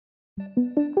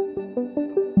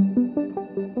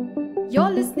You're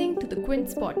listening to the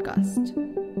Quince podcast.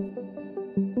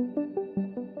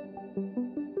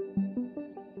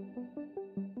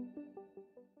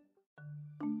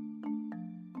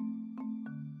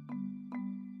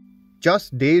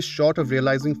 Just days short of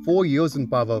realizing 4 years in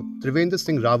power, Trivendra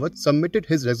Singh Rawat submitted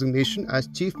his resignation as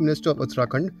Chief Minister of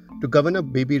Uttarakhand to Governor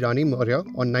Baby Rani Maurya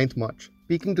on 9th March.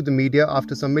 Speaking to the media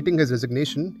after submitting his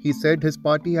resignation, he said his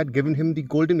party had given him the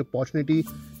golden opportunity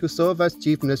to serve as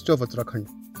Chief Minister of Uttarakhand.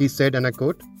 He said, and I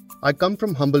quote, "I come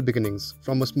from humble beginnings,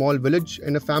 from a small village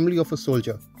and a family of a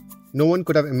soldier. No one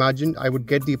could have imagined I would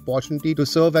get the opportunity to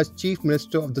serve as Chief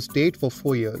Minister of the state for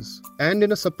 4 years." And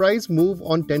in a surprise move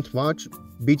on 10th March,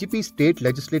 BJP State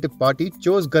Legislative Party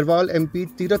chose Garhwal MP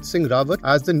Tirath Singh Rawat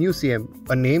as the new CM,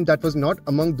 a name that was not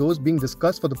among those being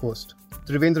discussed for the post.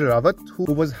 Trivendra Rawat,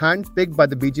 who was hand-picked by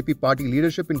the BJP party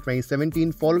leadership in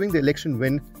 2017 following the election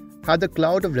win, had the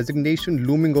cloud of resignation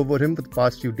looming over him for the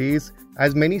past few days,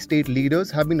 as many state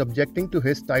leaders have been objecting to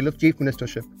his style of chief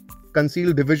ministership.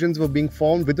 Concealed divisions were being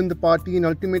formed within the party, and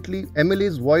ultimately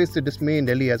MLAs voiced their dismay in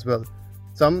Delhi as well,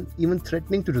 some even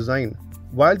threatening to resign.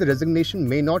 While the resignation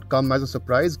may not come as a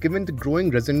surprise given the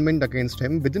growing resentment against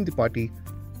him within the party,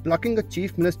 plucking a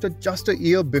chief minister just a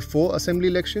year before assembly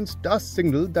elections does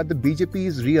signal that the BJP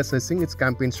is reassessing its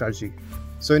campaign strategy.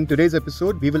 So in today's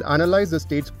episode, we will analyze the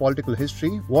state's political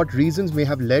history, what reasons may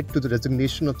have led to the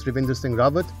resignation of Trivendra Singh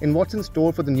Rawat, and what's in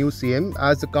store for the new CM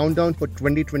as the countdown for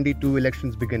 2022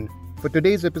 elections begin. For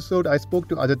today's episode, I spoke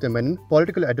to Aditya Menon,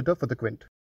 political editor for The Quint.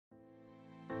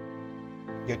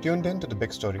 You're tuned in to The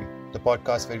Big Story, the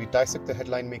podcast where we dissect the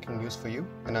headline-making news for you,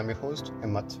 and I'm your host,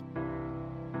 Himmat.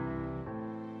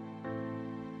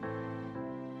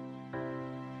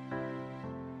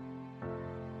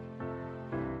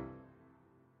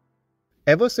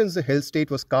 Ever since the hill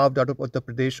state was carved out of Uttar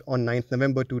Pradesh on 9th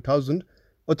November 2000,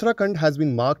 Uttarakhand has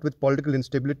been marked with political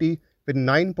instability, with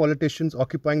 9 politicians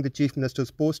occupying the chief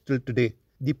minister's post till today,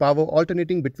 the power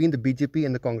alternating between the BJP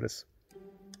and the Congress.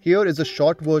 Here is a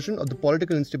short version of the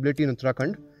political instability in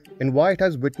Uttarakhand and why it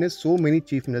has witnessed so many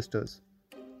chief ministers.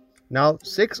 Now,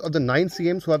 6 of the 9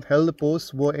 CMs who have held the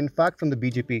posts were in fact from the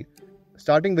BJP,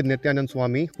 starting with Nityanand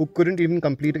Swamy, who couldn't even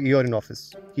complete a year in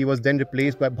office. He was then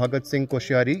replaced by Bhagat Singh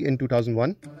Koshyari in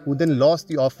 2001, who then lost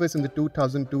the office in the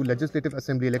 2002 Legislative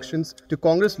Assembly elections to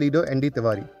Congress leader N.D.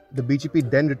 Tiwari. The BJP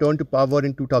then returned to power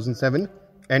in 2007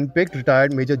 and picked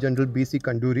retired Major General B.C.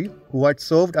 Kanduri, who had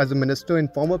served as a minister in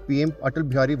former PM Atal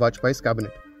Bihari Vajpayee's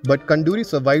cabinet. But Kanduri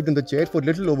survived in the chair for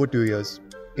little over 2 years.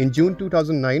 In June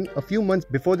 2009, a few months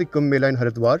before the Kumbh Mela in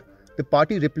Haridwar, the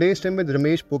party replaced him with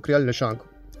Ramesh Pokhriyal Nishank,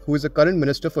 who is the current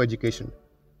Minister for Education.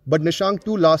 But Nishank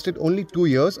too lasted only 2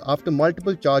 years after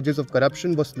multiple charges of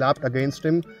corruption were slapped against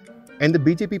him, and the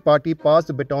BJP party passed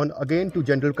the baton again to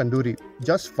General Kanduri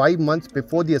just 5 months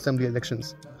before the assembly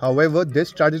elections. However, this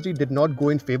strategy did not go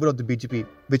in favour of the BJP,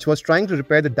 which was trying to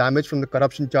repair the damage from the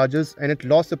corruption charges, and it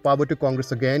lost the power to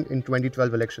Congress again in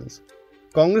 2012 elections.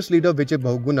 Congress leader Vijay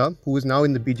Bahuguna, who is now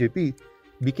in the BJP,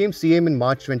 became CM in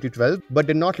March 2012 but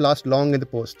did not last long in the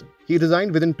post. He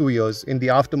resigned within 2 years in the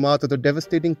aftermath of the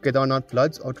devastating Kedarnath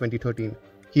floods of 2013.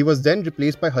 He was then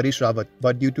replaced by Harish Rawat,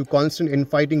 but due to constant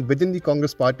infighting within the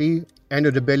Congress party and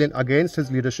a rebellion against his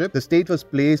leadership, the state was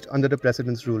placed under the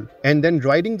president's rule. And then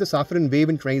riding the saffron wave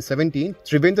in 2017,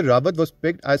 Trivendra Rawat was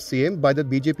picked as CM by the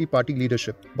BJP party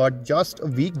leadership. But just a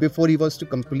week before he was to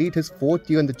complete his 4th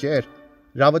year in the chair,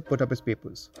 Rawat put up his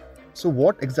papers. So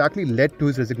what exactly led to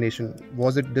his resignation?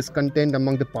 Was it discontent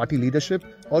among the party leadership,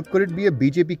 or could it be a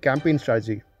BJP campaign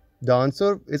strategy? The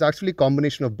answer is actually a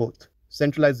combination of both.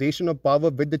 Centralization of power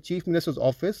with the Chief Minister's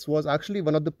office was actually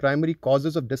one of the primary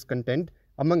causes of discontent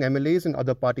among MLAs and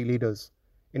other party leaders.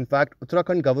 In fact,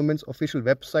 Uttarakhand government's official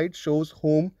website shows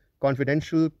Home,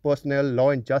 Confidential, Personnel,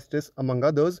 Law and Justice, among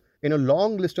others, in a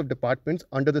long list of departments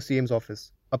under the CM's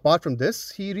office. Apart from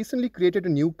this, he recently created a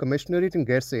new commissionerate in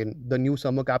Gairsain, the new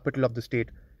summer capital of the state,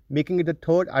 making it the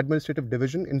 3rd administrative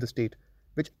division in the state,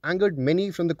 which angered many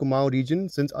from the Kumaon region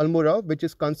since Almora, which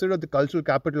is considered the cultural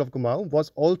capital of Kumaon,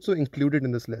 was also included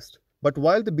in this list. But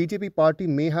while the BJP party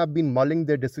may have been mulling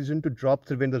their decision to drop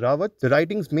Trivendra Rawat, the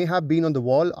writings may have been on the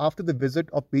wall after the visit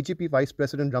of BJP Vice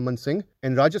President Raman Singh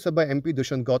and Rajya Sabha MP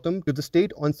Dushyant Gautam to the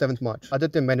state on 7th March.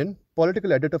 Aditya Menon,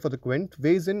 political editor for The Quint,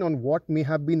 weighs in on what may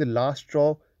have been the last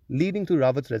straw leading to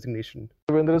Rawat's resignation.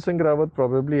 Trivendra Singh Rawat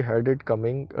probably had it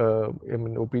coming.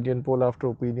 Opinion poll after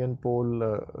opinion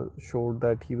poll showed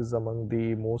that he was among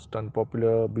the most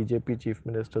unpopular BJP chief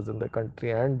ministers in the country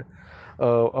and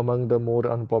among the more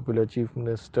unpopular chief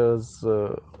ministers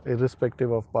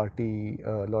irrespective of party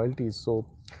loyalties. So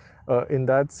In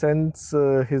that sense,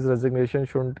 his resignation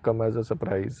shouldn't come as a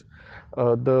surprise.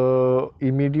 The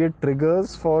immediate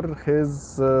triggers for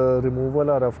his removal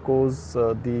are, of course,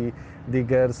 the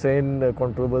Gairsain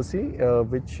controversy,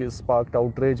 which sparked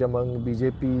outrage among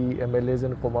BJP MLAs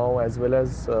in Kumaon as well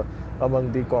as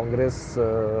among the Congress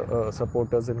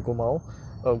supporters in Kumaon.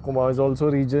 Kumaon is also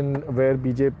a region where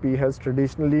BJP has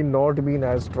traditionally not been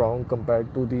as strong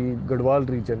compared to the Garhwal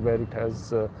region, where it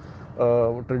has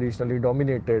traditionally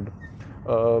dominated.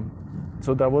 Uh,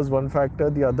 so that was one factor.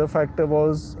 The other factor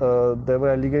was there were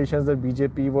allegations that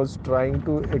BJP was trying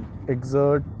to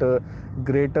exert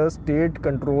greater state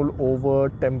control over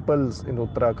temples in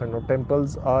Uttarakhand. Now,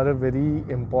 temples are a very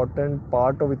important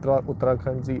part of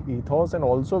Uttarakhand's ethos and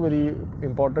also very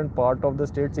important part of the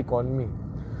state's economy.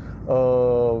 I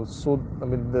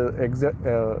mean,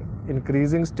 the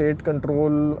increasing state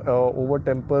control over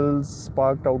temples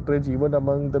sparked outrage even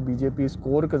among the BJP's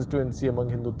core constituency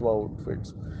among Hindutva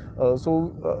outfits.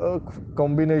 A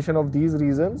combination of these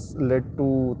reasons led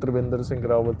to Trivendra Singh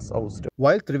Rawat's ouster.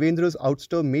 While Trivendra's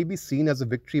ouster may be seen as a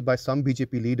victory by some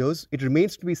BJP leaders, it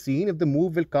remains to be seen if the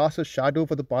move will cast a shadow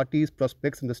for the party's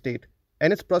prospects in the state.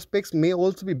 And its prospects may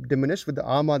also be diminished with the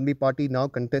Aam Aadmi Party now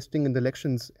contesting in the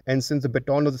elections. And since the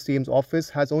baton of the CM's office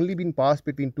has only been passed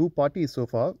between two parties so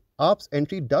far, AAP's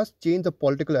entry does change the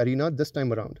political arena this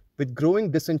time around. With growing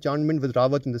disenchantment with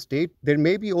Rawat in the state, there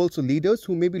may be also leaders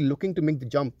who may be looking to make the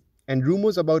jump. And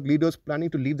rumors about leaders planning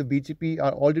to leave the BJP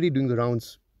are already doing the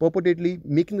rounds, purportedly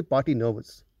making the party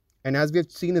nervous. And as we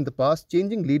have seen in the past,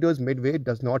 changing leaders midway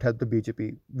does not help the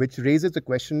BJP, which raises the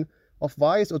question of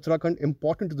why is Uttarakhand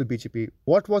important to the BJP?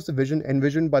 What was the vision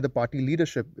envisioned by the party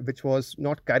leadership, which was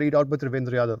not carried out by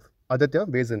Trivendra Yadav? Aditya,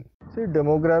 weighs in. See,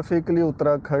 demographically,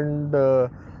 Uttarakhand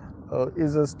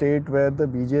is a state where the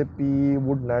BJP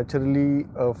would naturally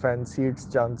fancy its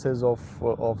chances of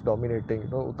dominating.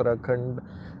 Uttarakhand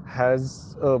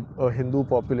has a Hindu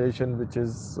population which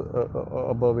is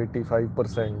above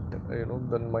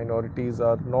 85%. The minorities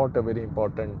are not a very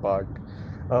important part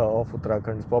of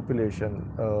Uttarakhand's population.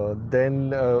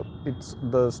 Then it's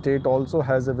the state also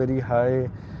has a very high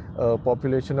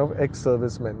population of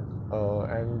ex-servicemen,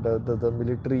 and the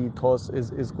military ethos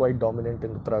is quite dominant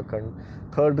in Uttarakhand.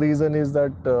 Third reason is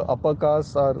that upper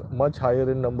castes are much higher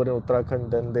in number in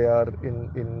Uttarakhand than they are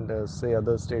in say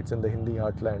other states in the Hindi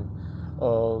heartland.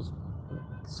 Uh,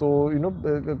 so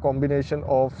a combination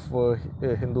of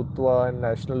Hindutva and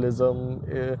nationalism,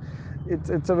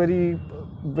 it's a very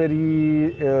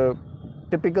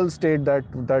typical state that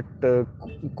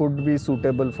could be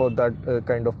suitable for that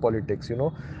kind of politics.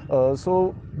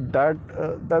 So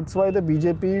that's why the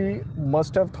BJP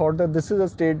must have thought that this is a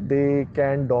state they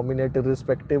can dominate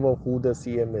irrespective of who the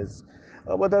CM is.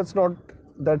 But that's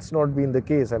not been the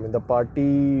case. I mean, the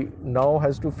party now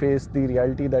has to face the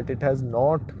reality that it has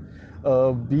not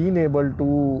been able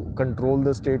to control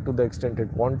the state to the extent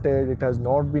it wanted. It has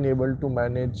not been able to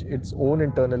manage its own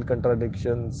internal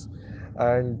contradictions,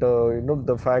 and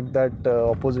the fact that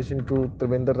opposition to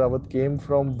Trivendra Rawat came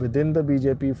from within the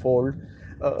BJP fold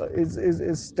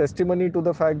is testimony to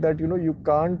the fact that you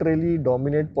can't really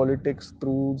dominate politics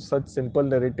through such simple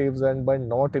narratives and by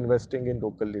not investing in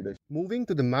local leadership. Moving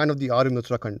to the man of the hour in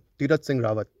Uttarakhand, Tirath Singh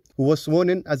Rawat, who was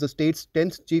sworn in as the state's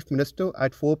 10th Chief Minister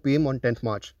at 4 pm on 10th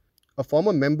March. A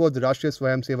former member of the Rashtriya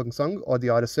Swayamsevak Sangh or the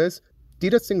RSS,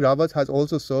 Tirath Singh Rawat has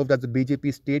also served as the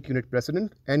BJP State Unit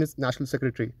President and its National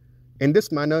Secretary. In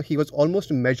this manner, he was almost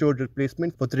a measured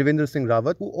replacement for Trivendra Singh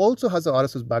Rawat, who also has a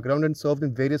RSS background and served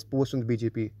in various posts in the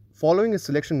BJP. Following his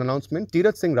selection announcement,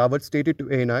 Tirath Singh Rawat stated to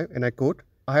ANI, and I quote,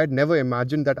 "I had never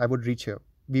imagined that I would reach here.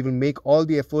 We will make all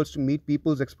the efforts to meet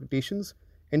people's expectations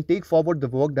and take forward the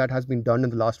work that has been done in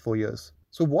the last 4 years."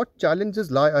 So what challenges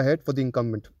lie ahead for the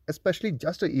incumbent, especially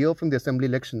just a year from the assembly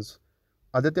elections?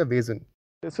 Aditya weighs in.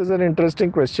 This is an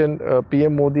interesting question.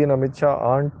 PM Modi and Amit Shah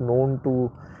aren't known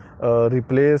to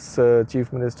replace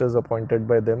chief ministers appointed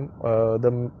by them.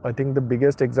 I think the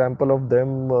biggest example of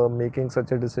them making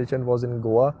such a decision was in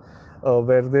Goa,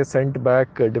 where they sent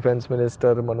back Defense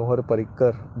Minister Manohar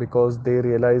Parrikar because they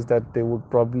realized that they would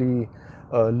probably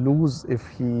lose if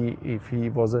he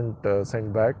wasn't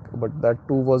sent back. But that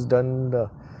too was done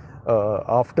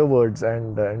afterwards,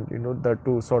 and that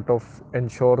to sort of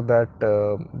ensure that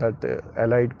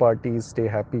allied parties stay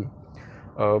happy.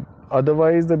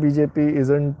 Otherwise, the BJP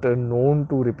isn't known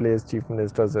to replace chief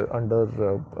ministers under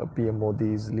PM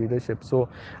Modi's leadership. So,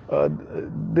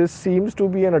 this seems to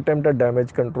be an attempt at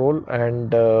damage control.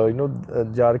 And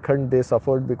Jharkhand, they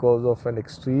suffered because of an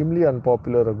extremely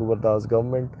unpopular Raghuvar Das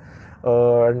government.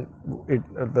 And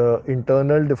the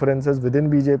internal differences within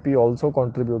BJP also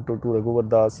contribute to Raghuvar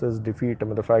Das's defeat. I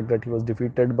mean, the fact that he was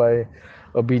defeated by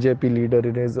a BJP leader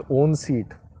in his own seat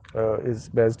is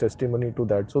best testimony to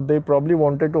that. So they probably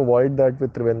wanted to avoid that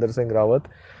with Trivendra Singh Rawat.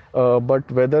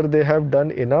 But whether they have done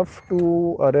enough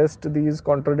to arrest these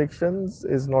contradictions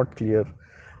is not clear.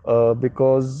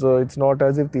 Because it's not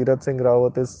as if Tirath Singh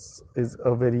Rawat is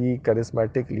a very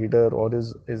charismatic leader or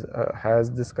is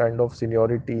has this kind of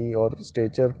seniority or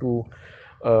stature to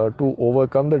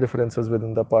overcome the differences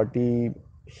within the party.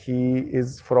 He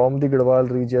is from the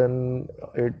Garhwal region.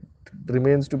 It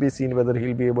remains to be seen whether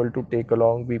he'll be able to take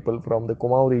along people from the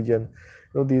Kumaon region.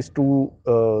 These two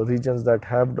regions that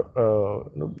have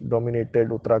dominated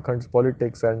Uttarakhand's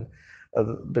politics, and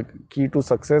the key to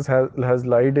success has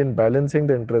lied in balancing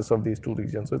the interests of these two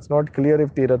regions. So it's not clear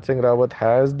if Tirath Singh Rawat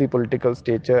has the political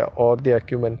stature or the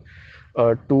acumen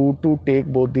to take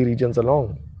both the regions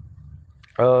along.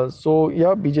 So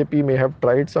yeah, BJP may have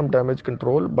tried some damage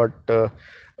control, but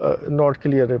not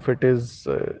clear if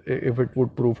it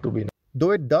would prove to be.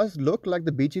 Though it does look like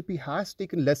the BJP has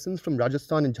taken lessons from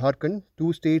Rajasthan and Jharkhand,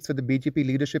 two states where the BJP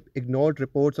leadership ignored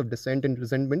reports of dissent and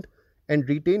resentment and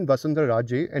retained Vasundhara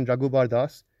Raje and Raghubar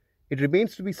Das, it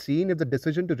remains to be seen if the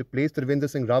decision to replace Trivendra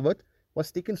Singh Rawat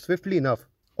was taken swiftly enough,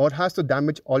 or has the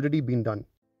damage already been done.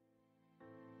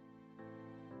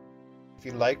 If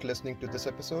you liked listening to this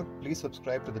episode, please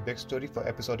subscribe to The Big Story for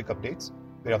episodic updates.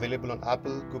 We're available on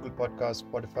Apple, Google Podcasts,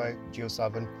 Spotify,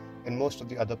 JioSaavn, and most of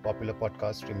the other popular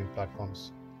podcast streaming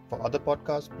platforms. For other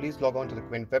podcasts, please log on to the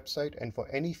Quint website, and for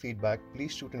any feedback,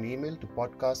 please shoot an email to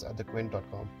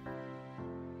podcast@thequint.com.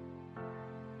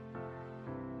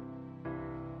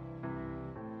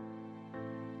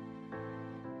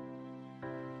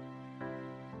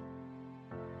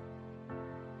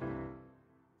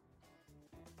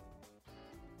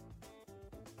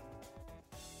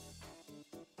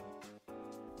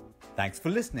 Thanks for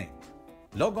listening.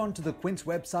 Log on to the Quint's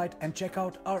website and check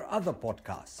out our other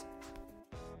podcasts.